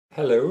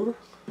Hello.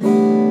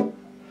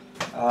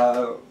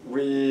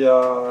 We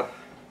are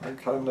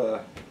kind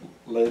of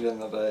late in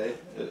the day.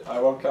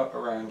 I woke up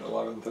around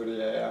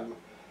 11:30 a.m.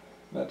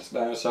 It's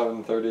now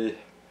 7:30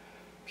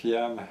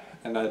 p.m.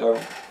 and I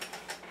don't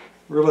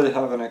really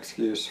have an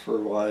excuse for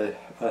why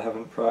I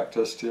haven't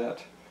practiced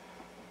yet,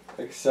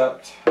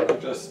 except I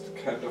just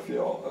kind of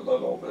feel a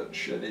little bit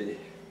shitty.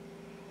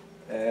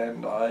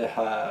 And I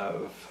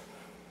have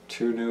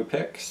two new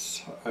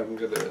picks. I'm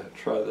gonna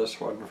try this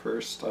one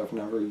first. I've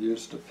never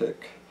used a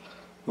pick.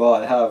 Well,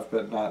 I have,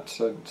 but not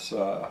since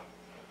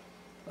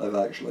I've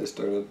actually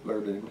started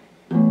learning.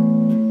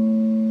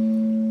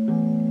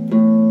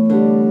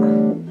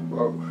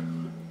 Whoa.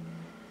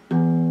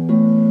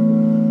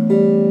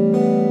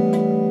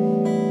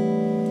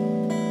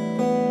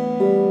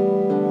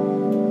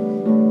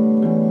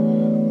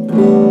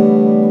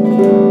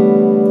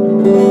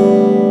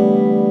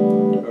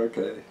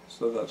 Okay,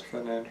 so that's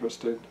kind of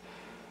interesting.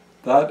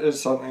 That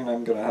is something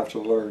I'm going to have to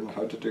learn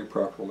how to do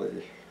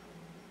properly.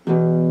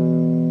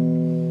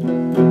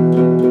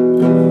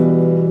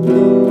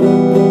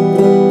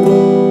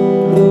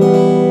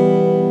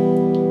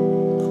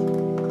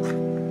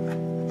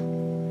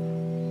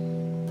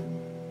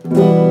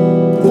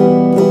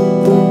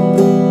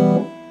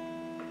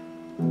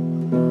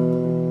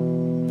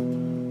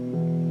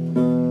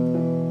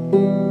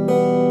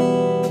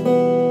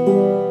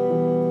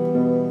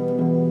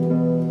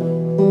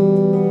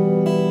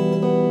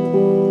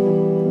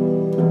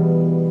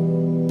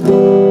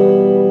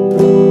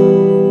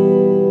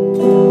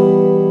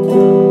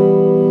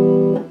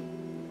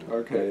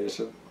 Okay,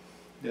 so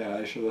yeah,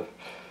 I should have.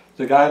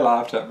 The guy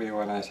laughed at me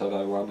when I said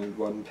I wanted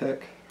one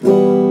pick,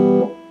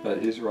 but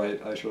he's right,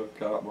 I should have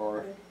got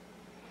more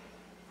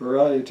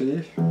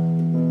variety.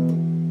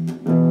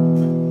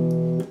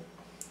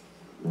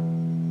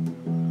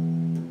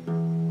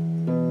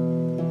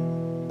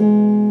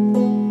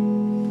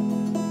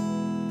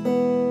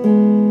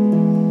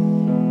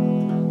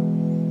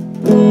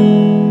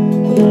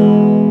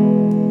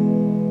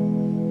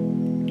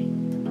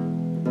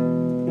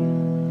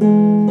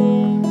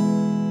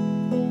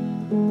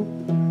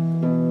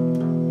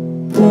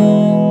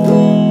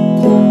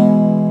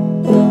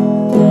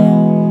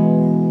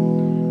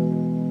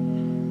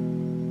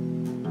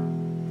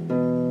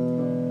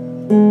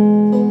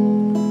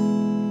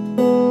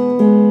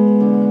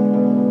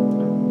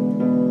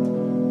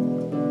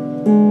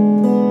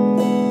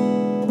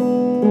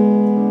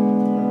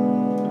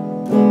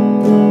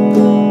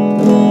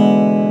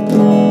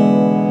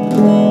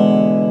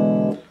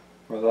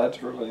 Well,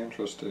 that's really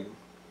interesting.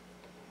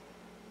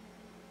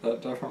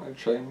 That definitely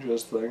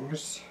changes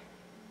things.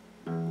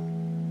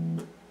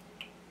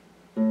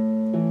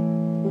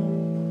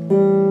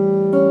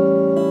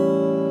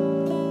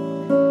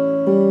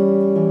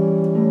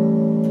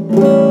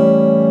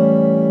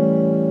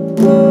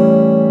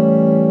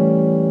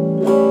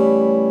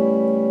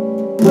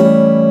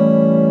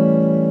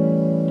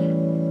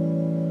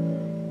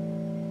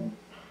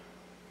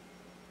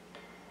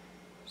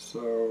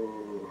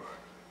 So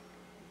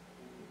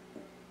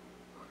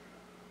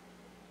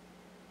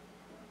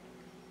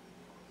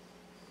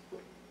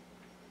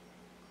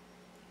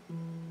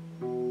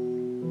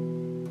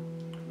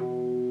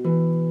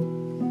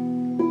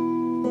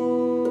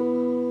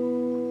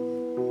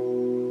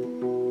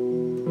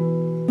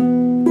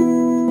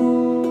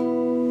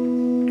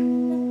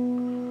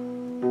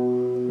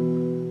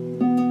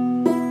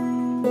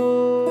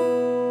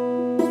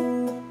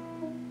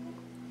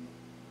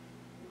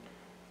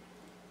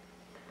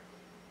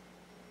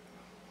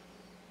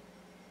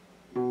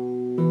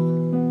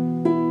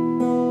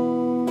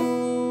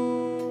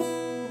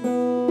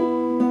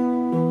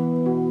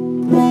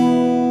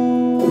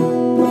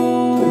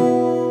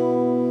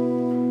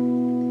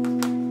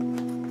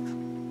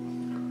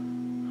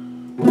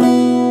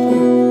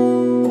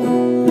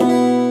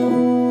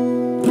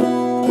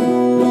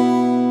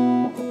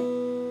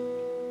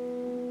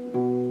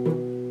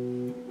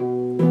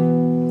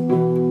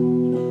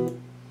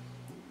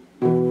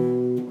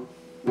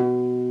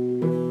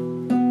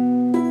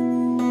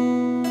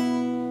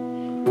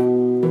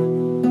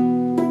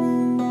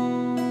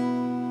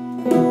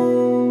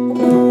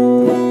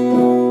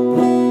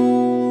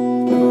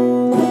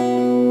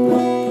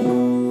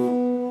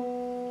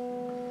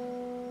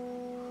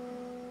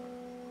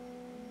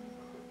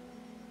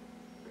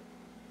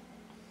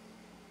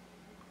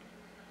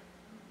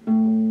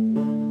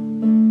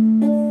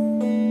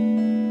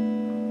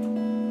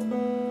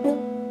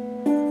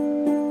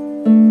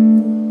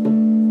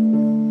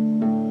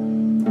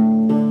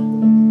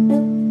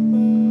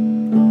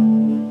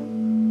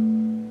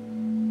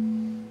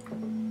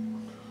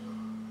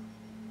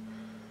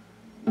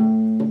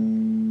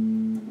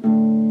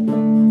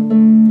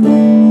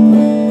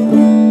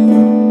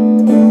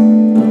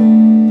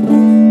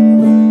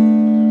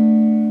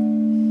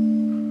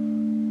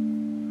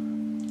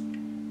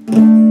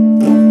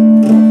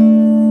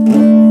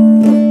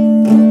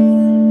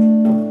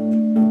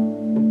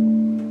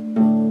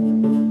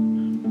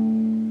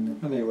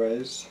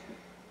anyways,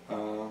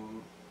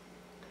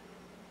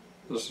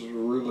 this is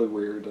really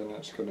weird and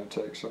it's going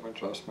to take some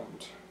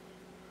adjustment.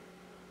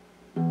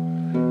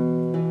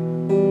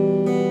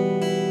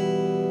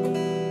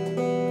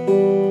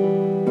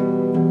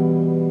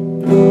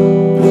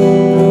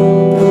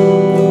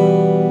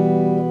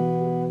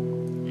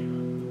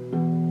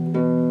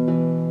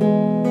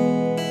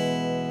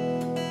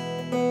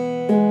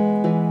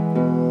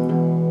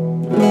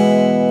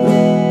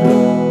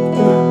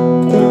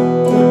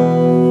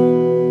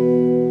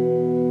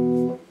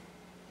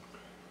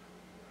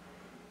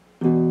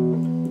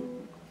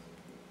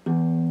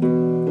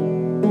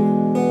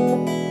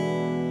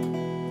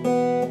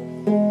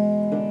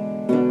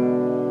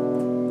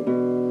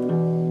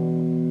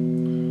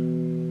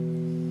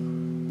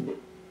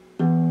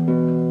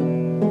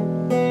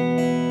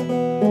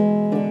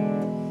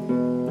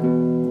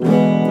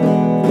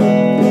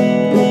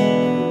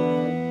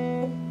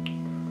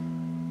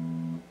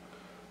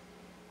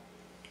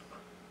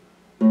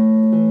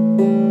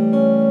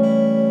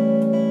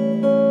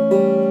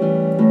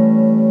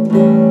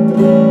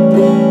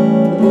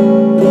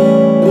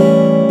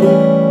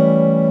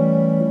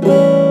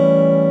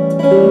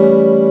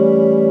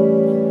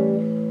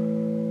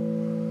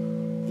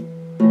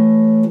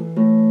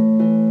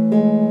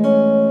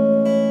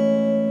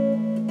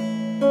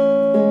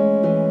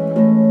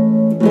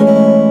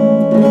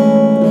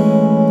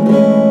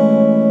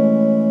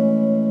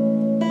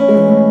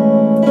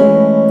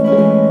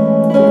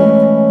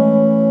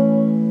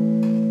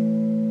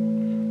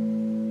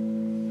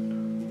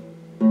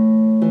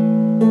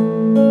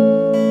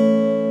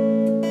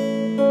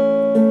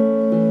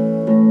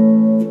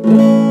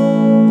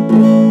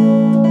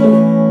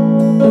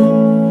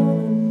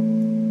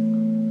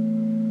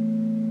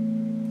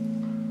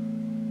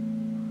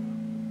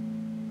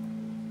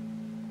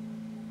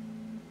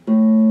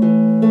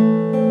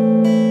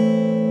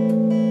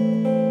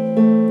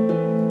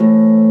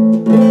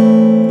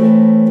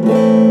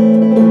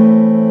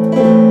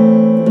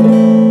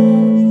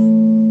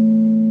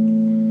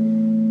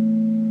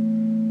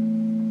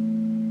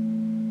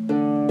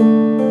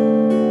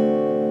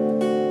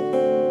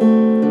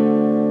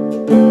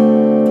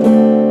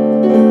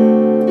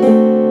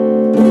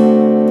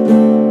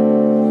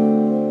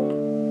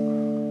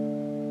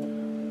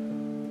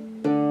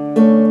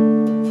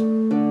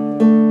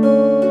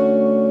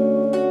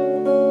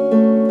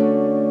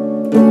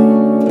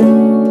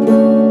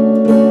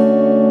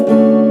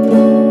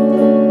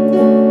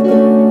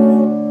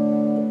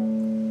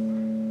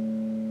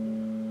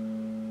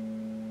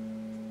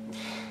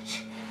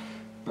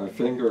 My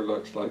finger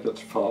looks like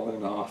it's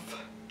falling off.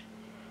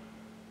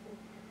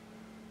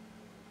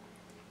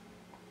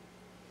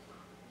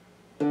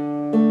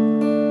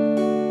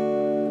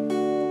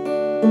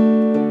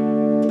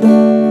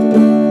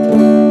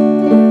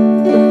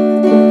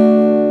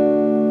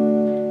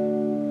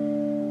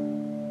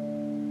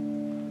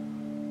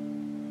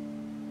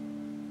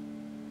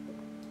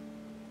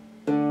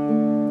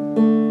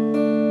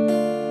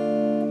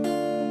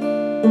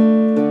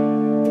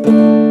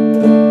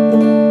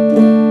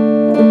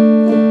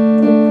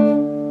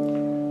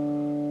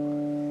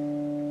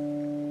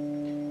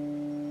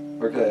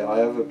 Okay, I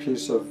have a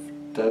piece of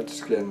dead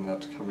skin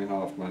that's coming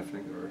off my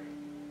finger.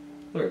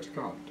 There, it's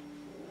gone.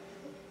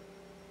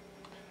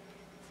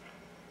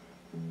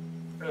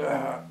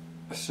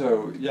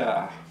 So,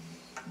 yeah.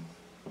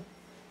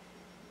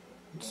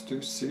 Let's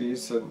do C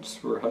since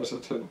we're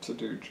hesitant to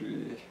do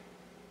G.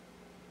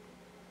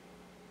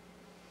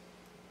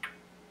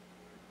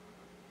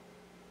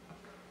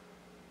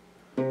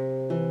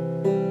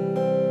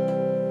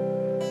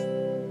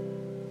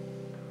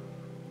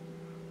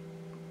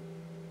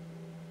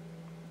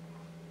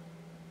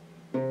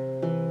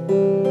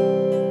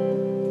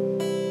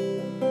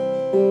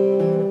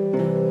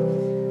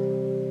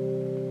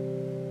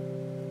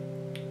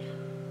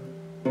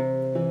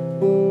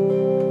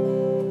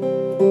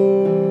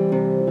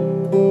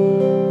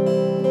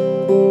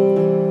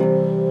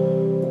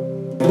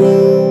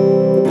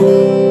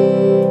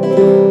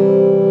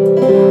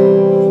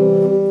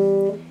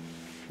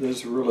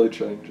 This really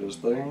changes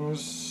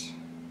things.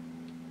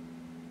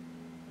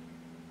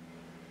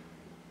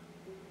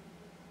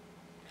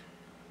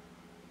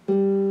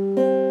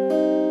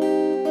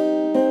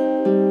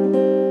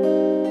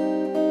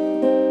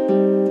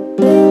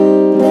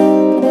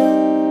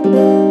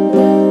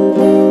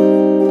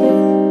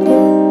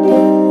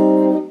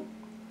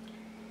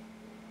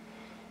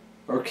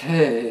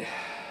 Okay,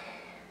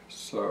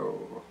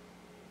 so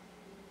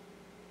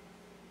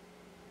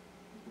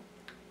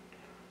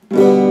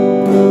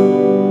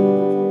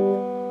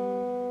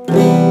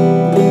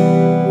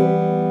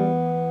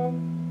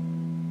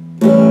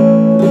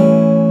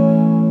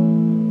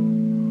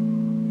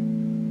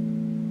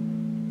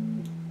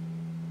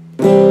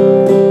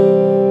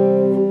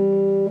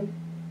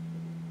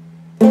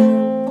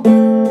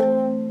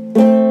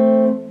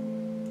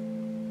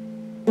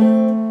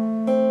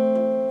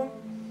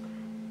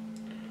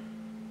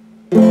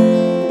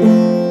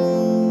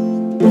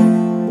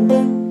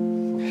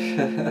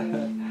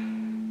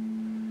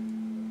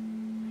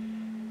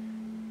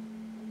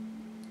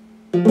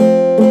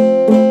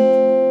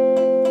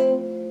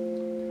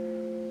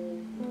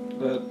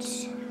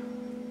Let's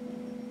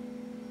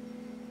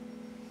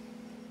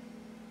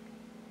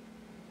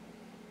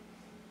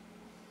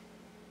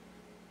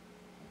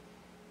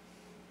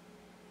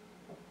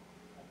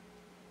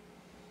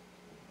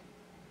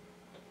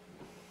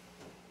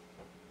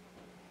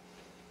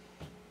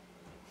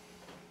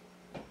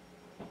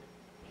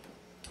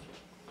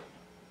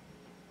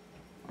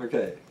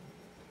okay,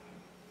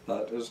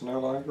 that is no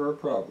longer a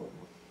problem.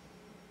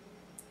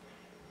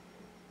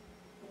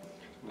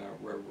 Now,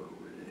 where were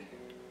we?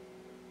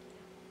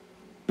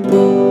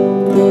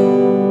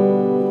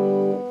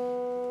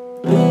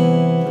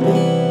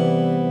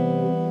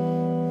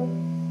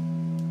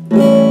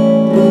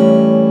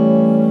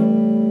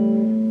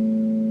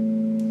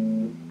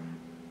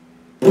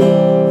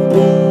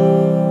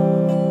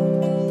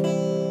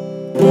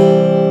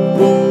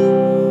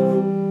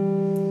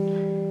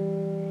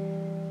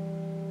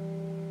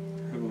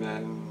 And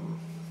then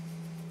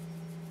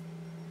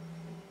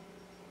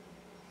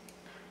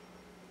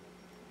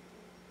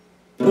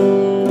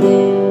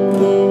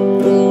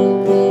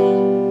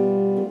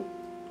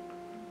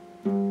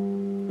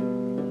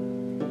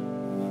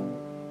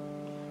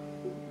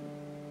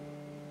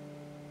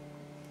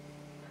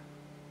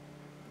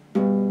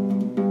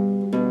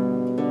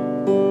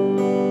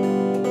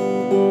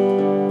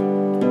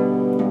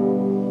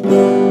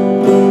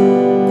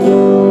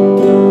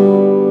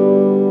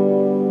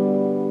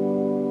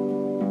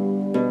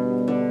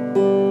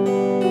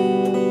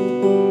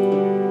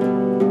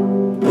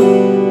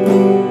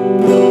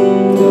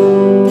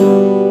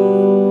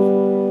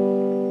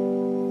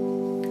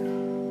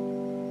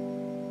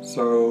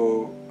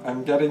so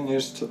I'm getting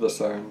used to the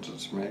sounds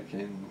it's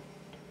making,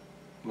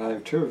 and I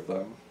have two of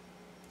them,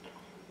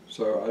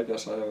 so I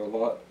guess I have a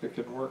lot I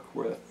can work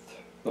with,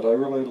 but I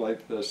really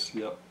like this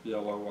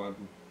yellow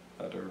one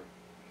better,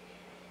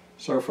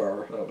 so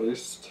far at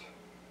least.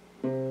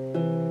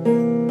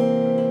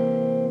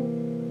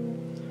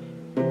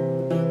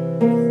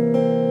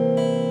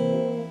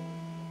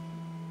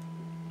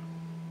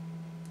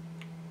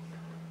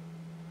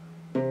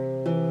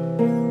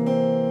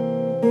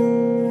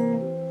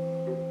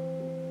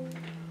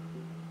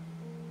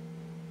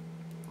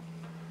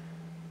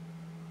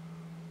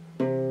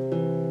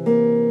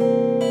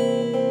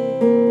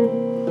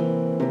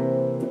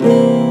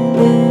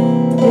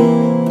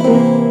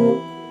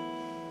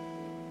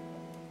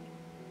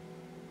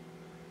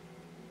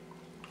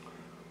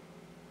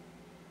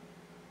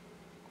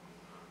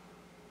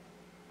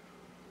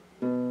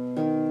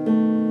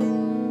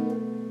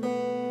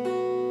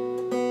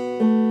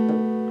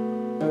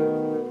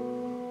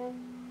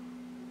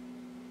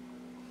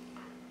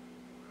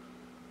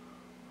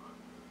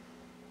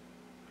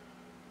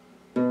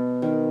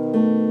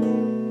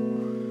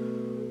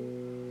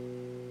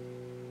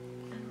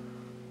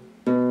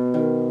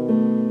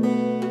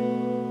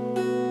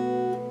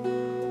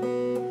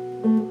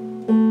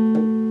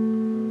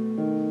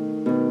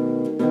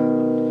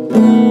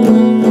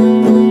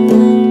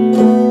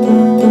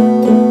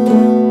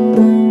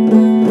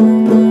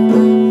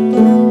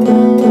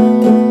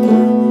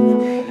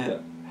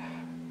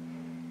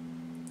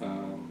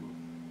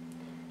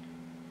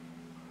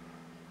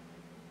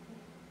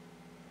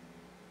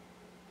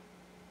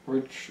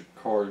 Which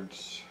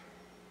chords?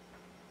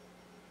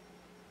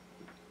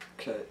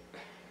 Okay.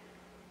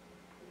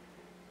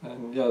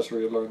 And yes,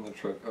 we learn the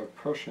trick of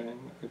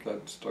pushing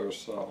against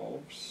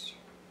ourselves.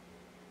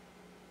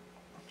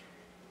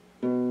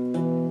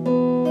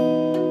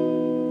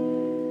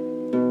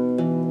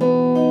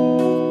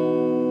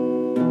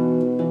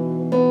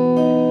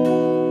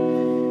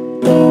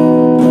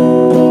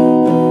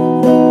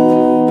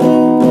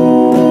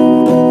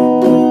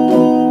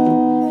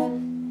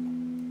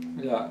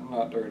 Yeah, I'm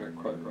not doing it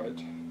quite right.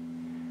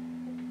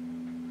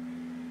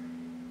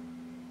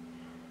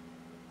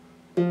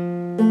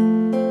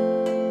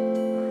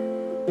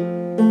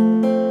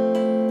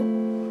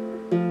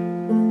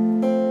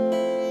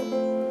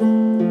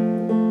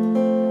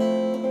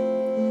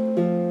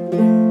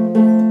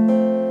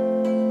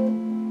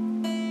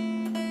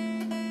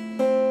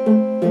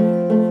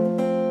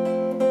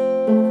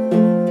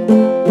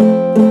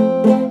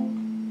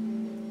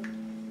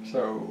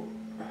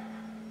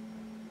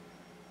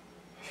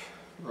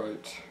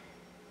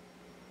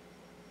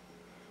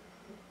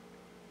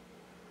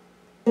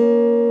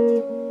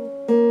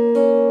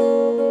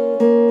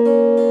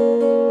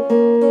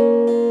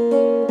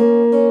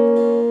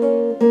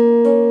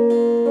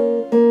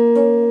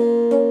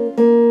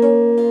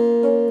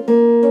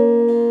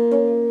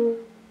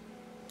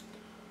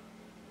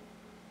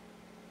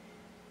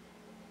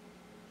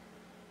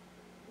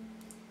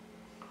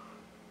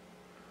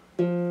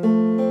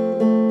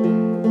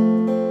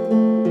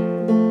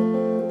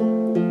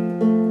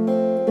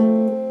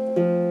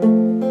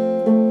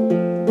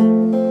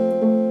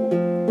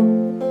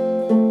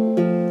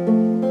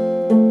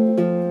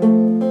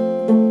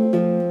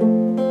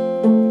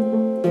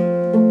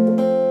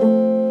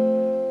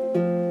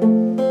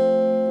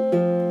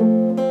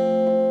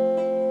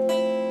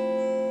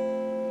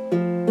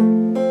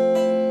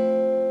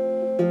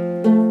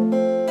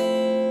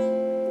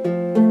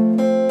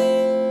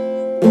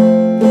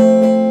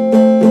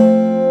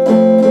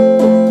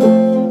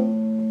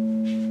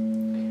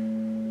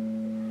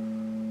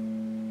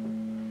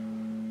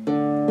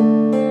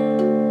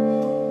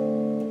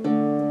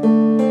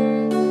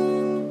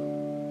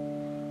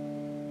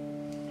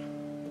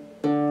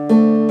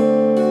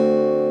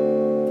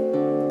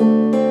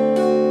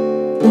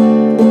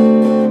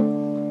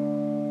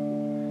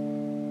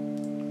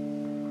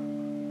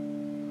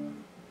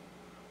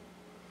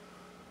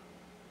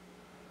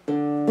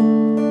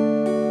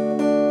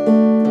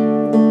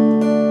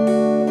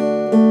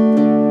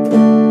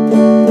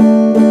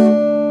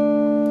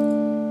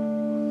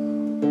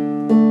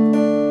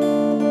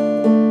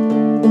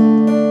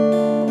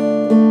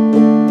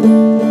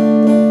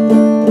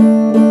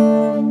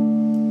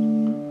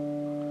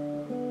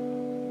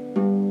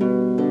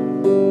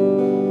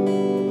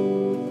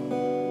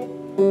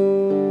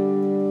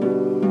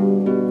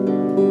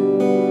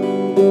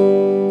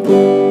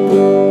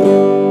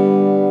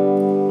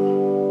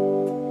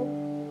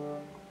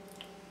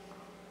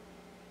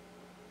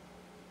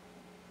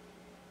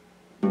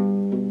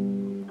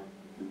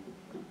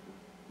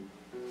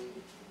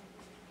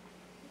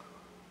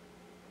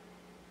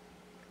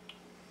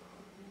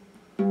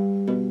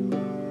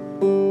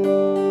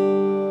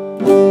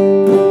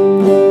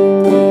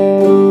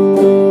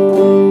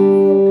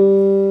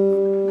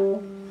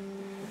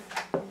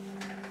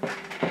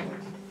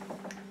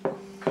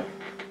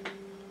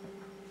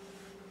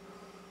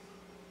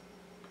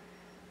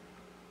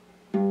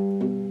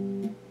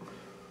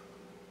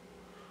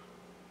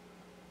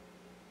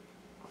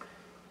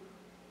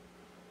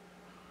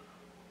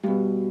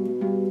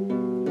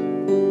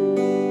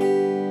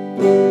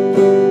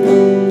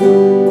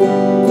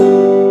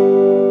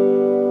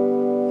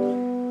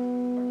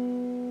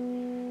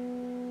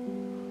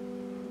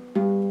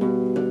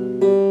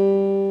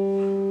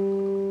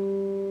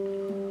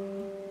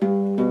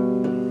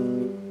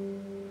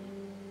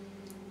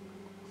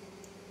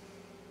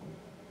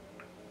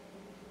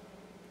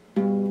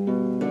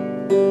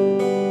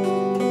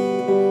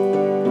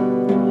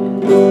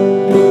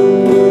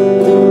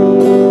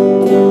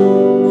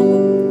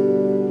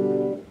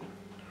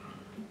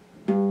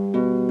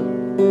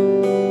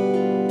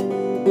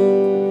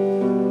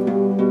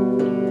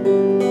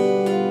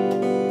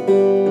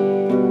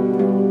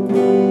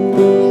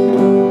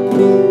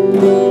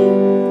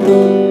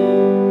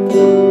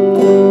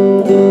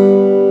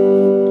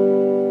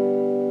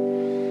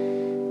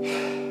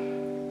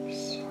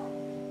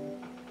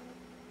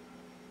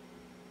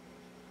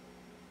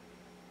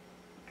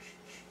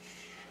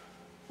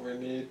 we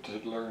need to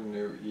learn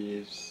new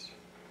E's.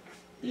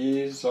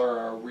 E's are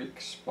our weak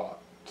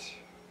spot.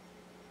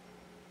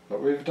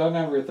 But we've done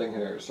everything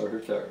here, so who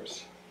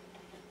cares?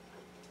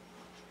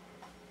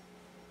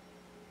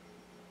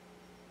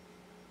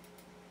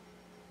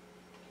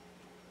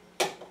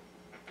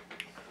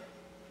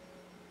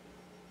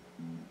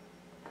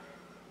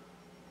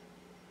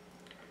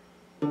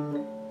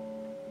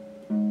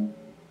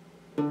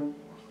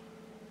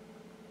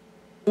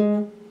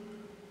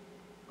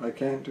 I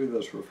can't do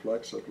this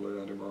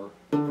reflexively anymore.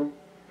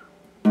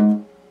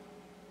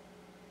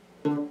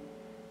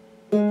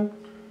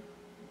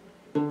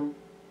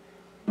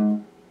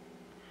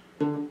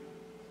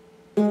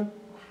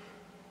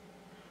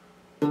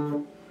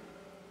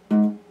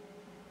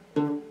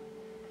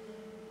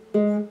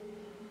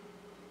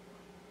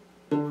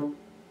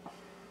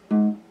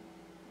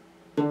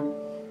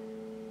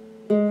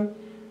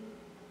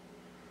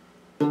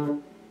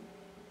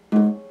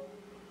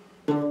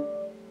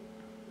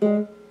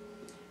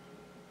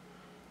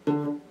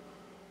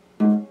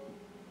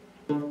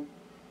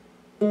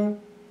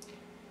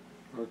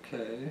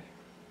 Okay.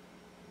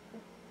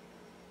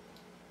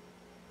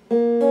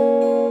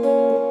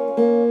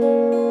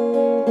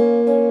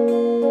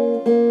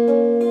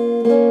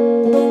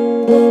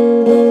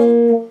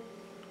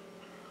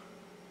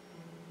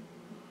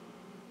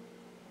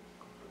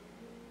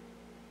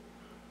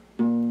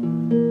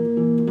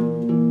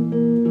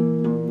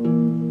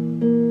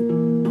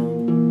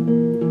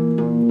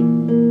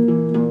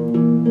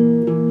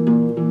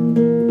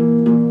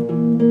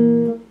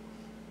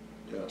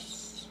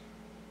 Yes.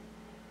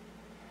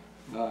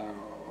 Now.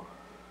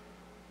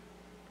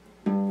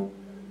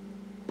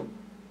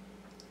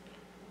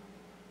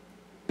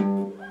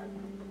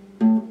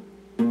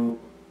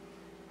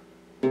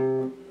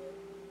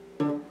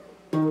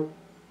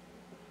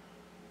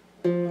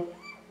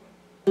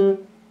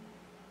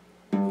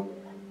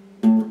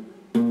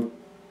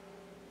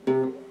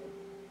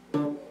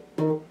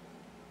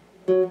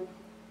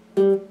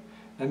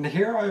 And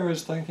here I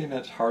was thinking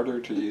it's harder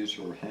to use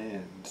your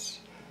hands.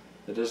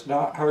 It is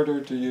not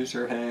harder to use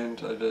your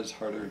hands, it is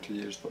harder to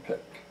use the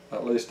pick.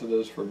 At least it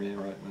is for me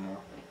right now.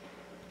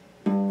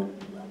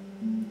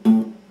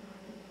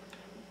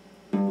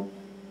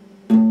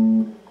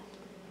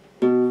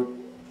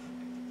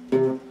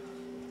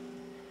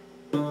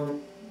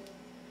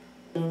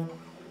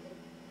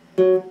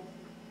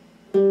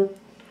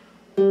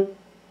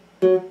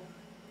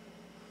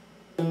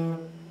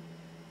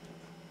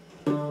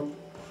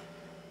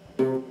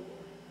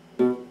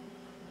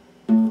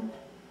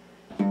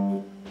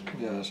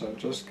 Yes, I'm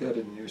just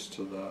getting used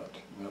to that.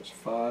 That's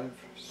 5,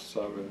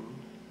 7.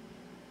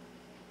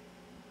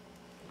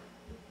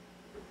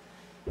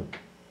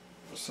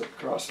 Sit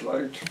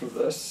cross-legged for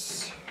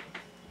this.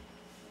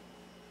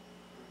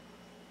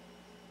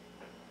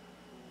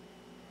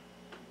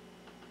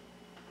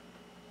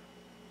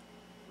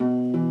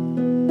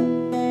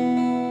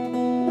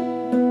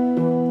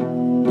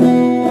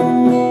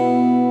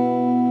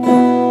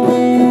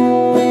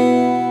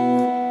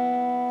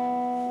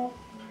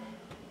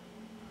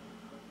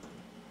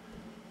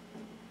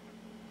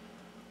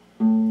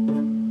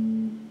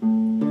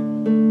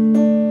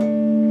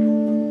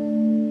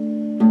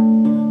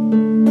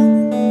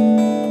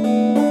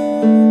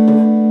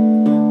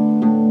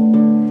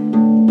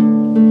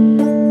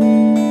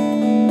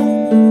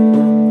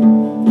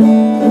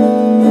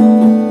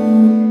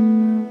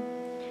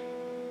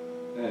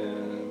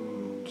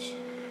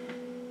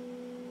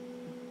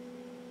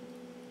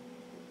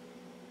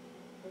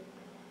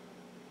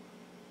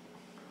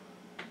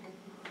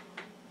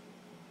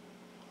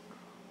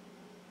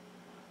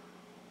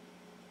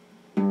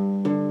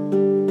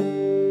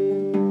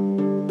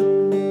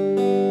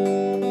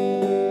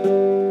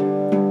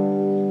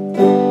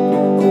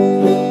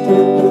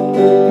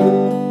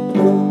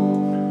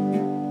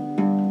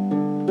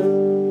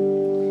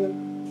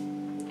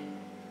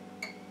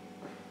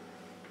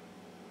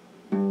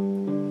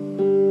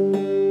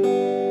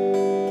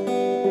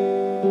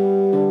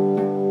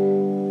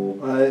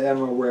 I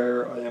am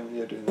aware I am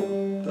muting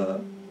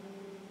that.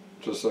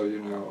 Just so you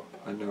know,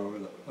 I know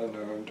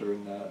I'm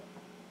doing that.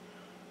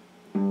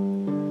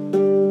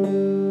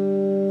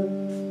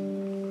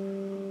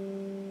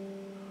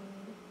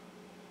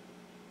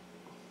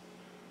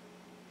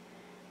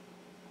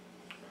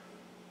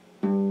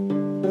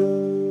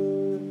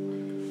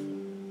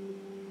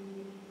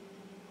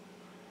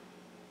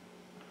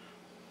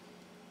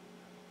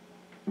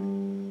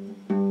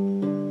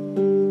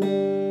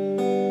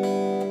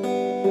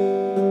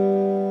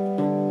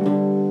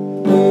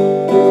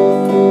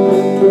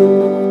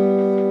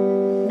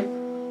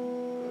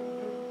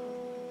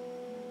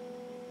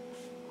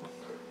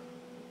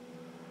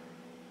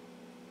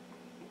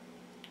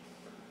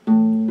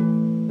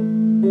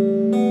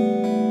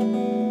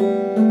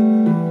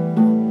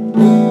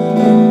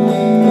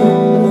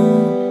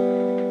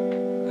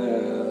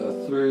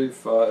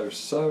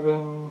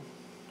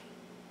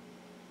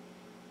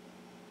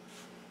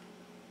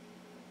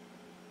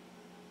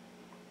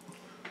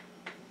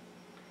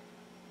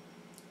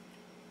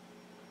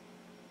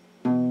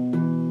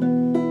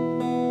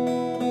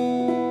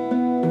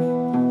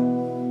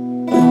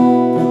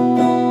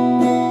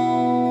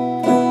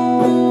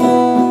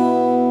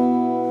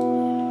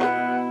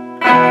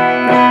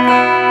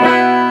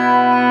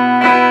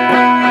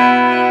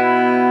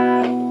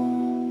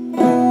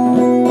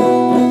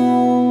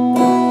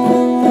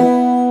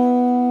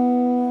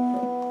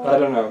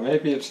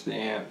 maybe it's the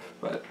amp,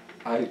 but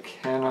I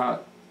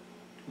cannot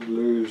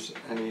lose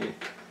any.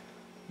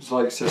 It's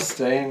like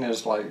sustain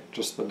is like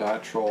just the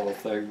natural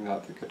thing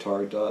that the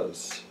guitar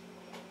does.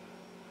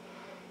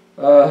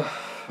 Oh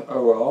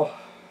well.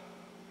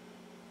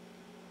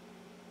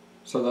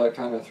 So that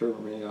kind of threw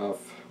me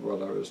off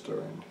what I was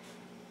doing.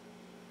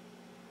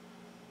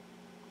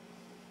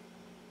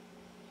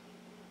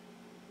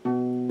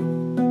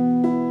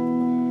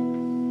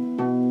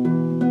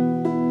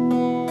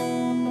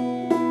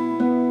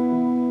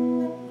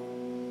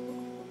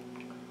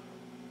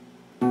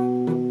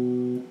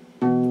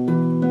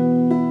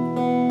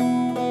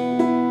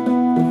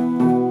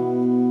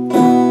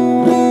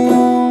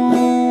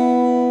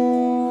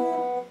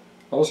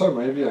 Also,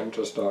 maybe I'm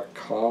just not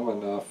calm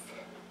enough.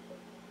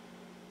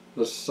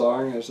 This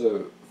song is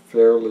a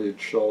fairly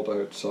chilled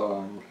out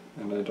song,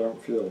 and I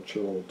don't feel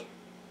chilled.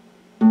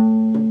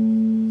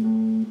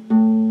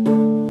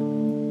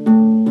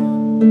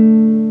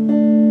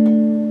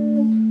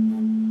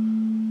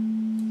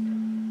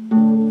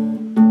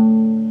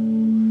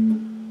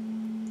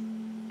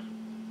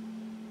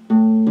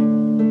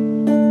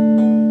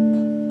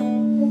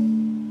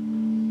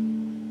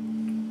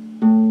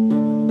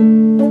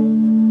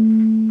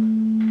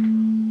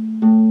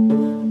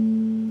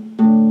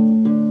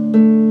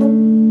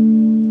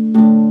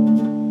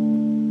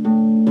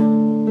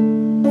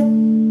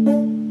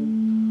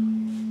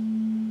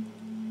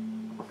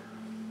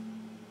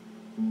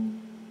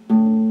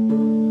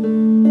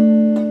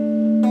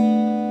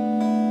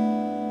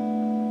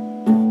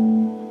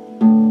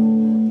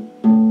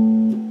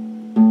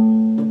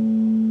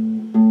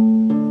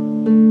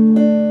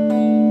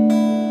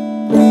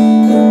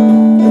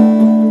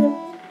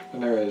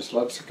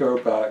 Let's go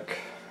back.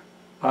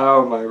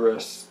 Ow, my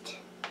wrist.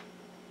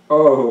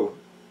 Oh,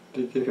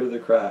 did you hear the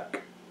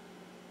crack?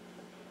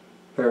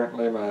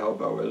 Apparently my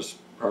elbow is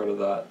part of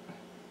that.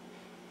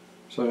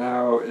 So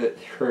now it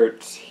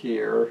hurts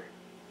here.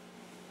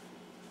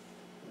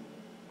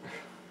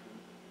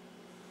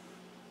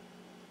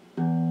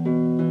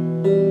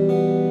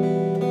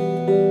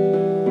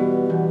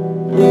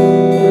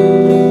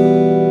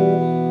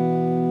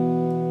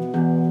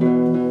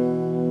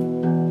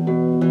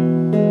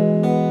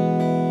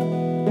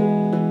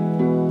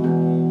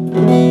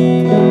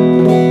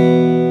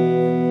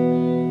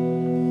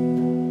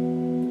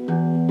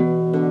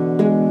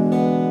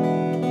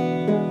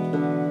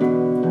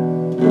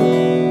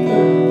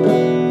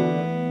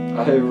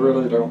 I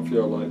really don't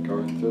feel like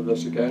going through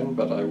this again,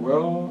 but I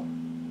will.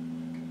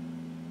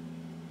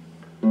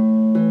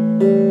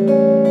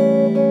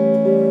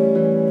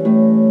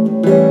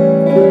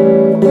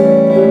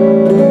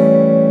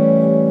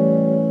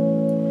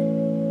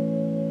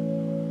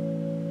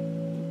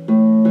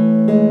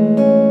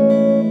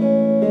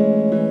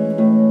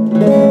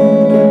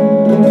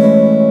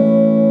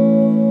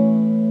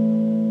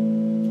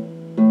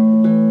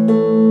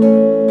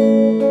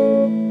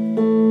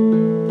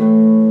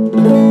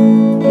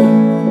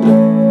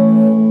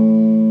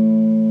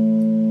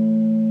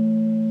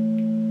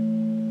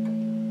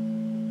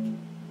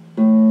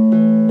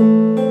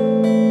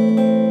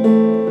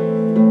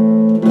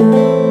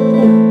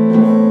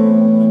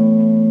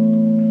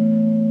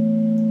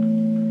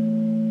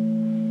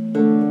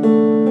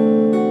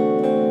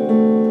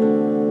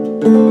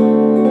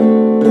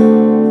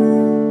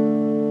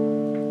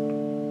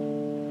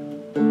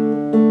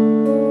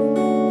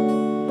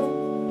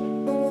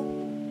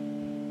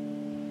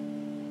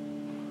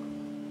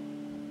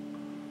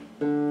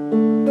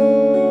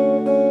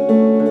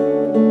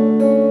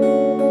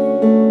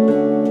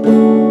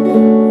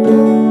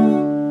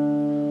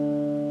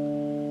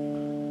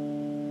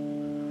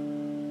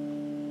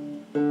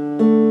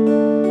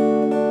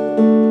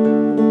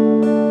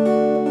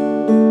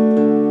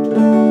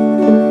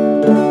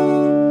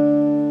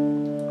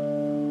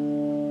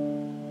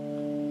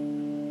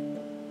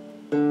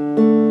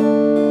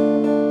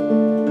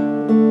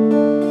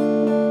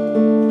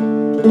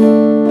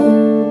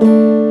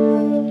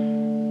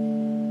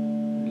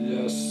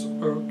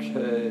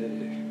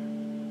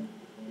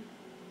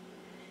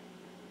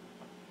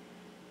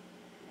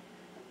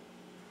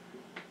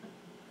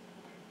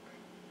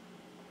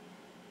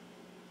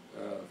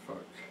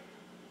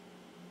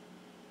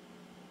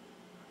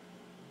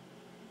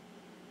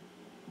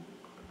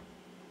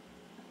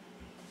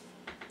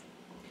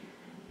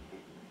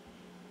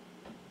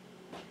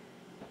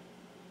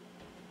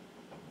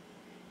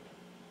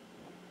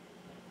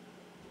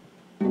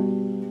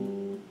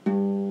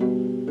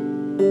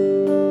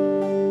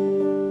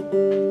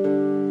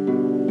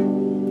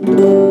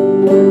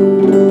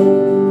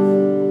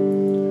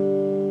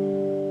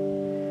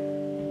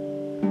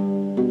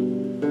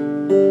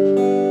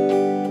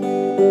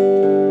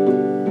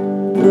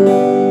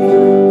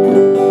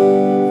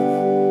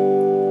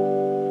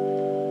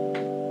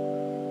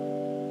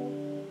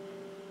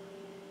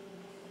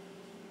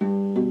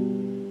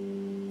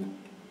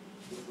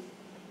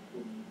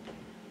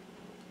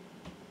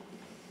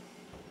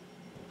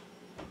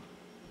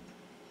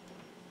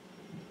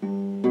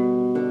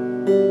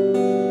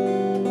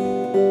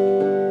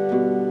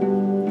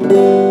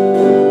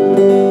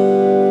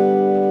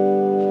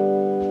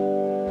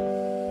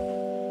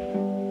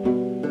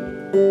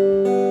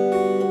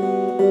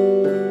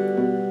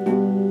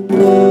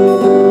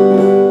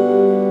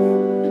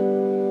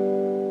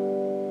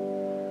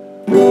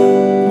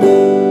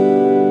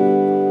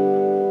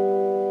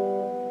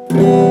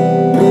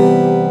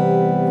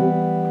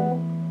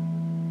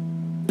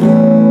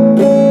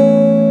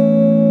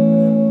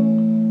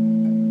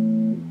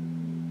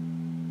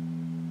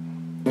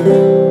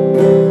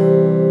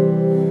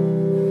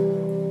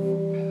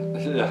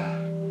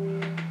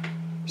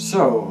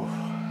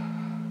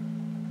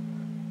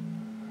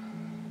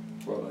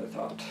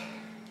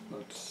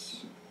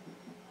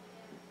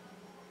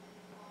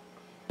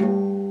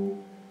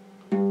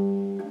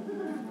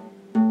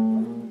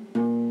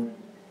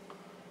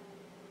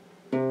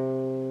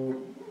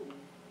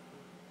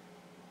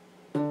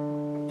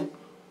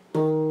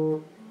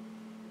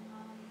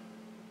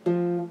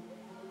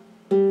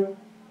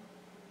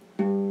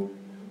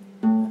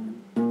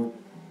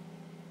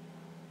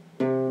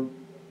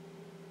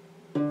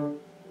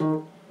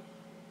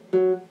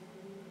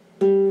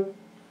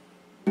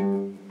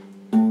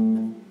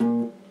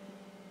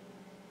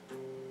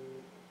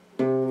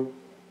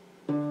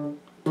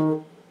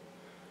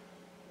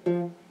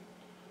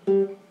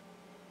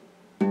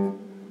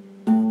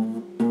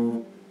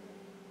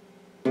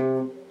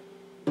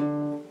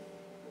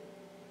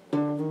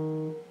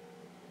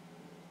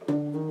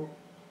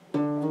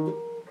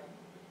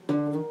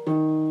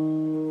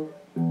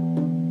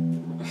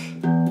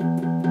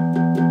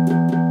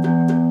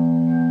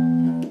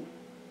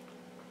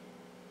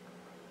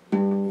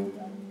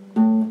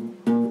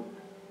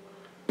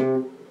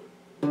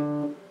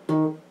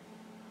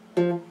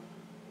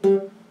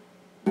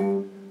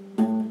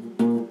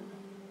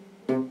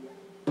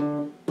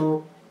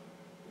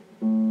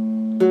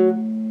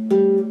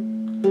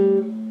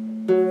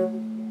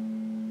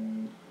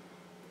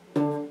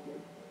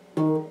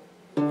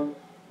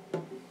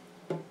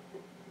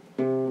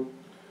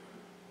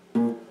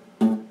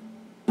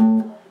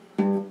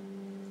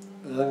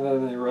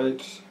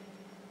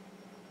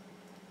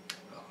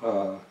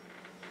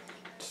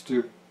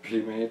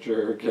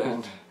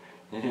 again.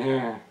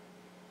 Yeah.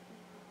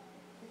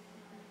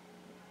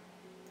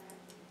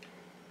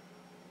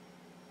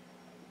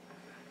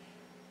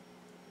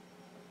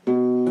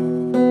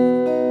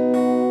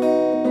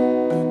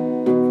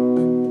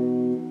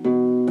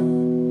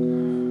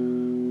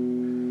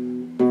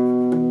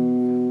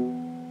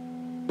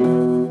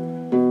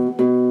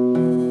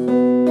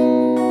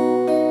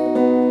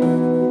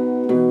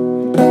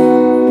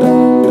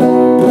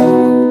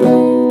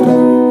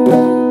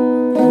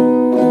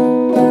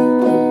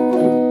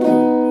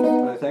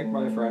 I think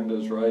my friend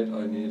is right,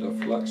 I need a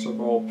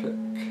flexible pick.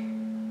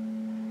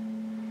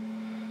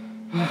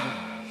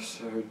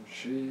 So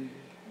G.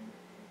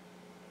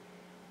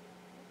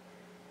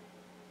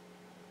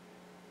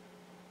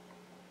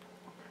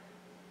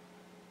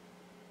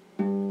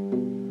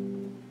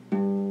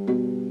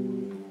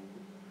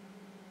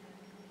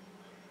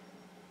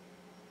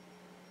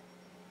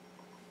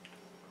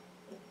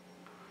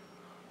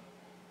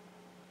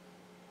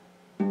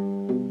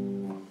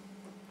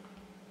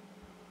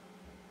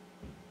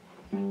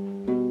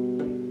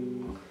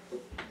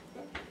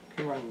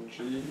 Come on,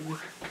 G.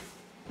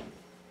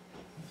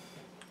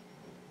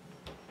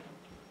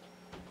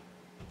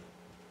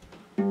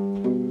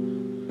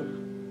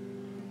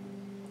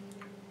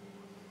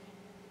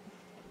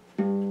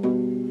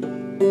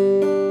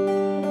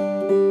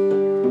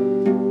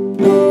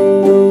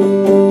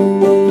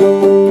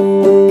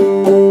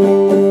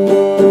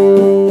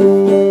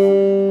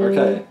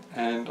 Okay,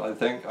 and I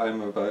think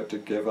I'm about to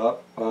give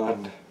up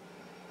on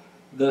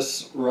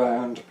this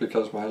round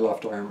because my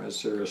left arm is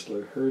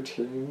seriously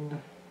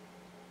hurting.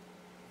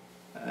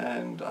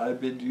 And I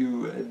bid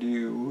you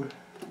adieu.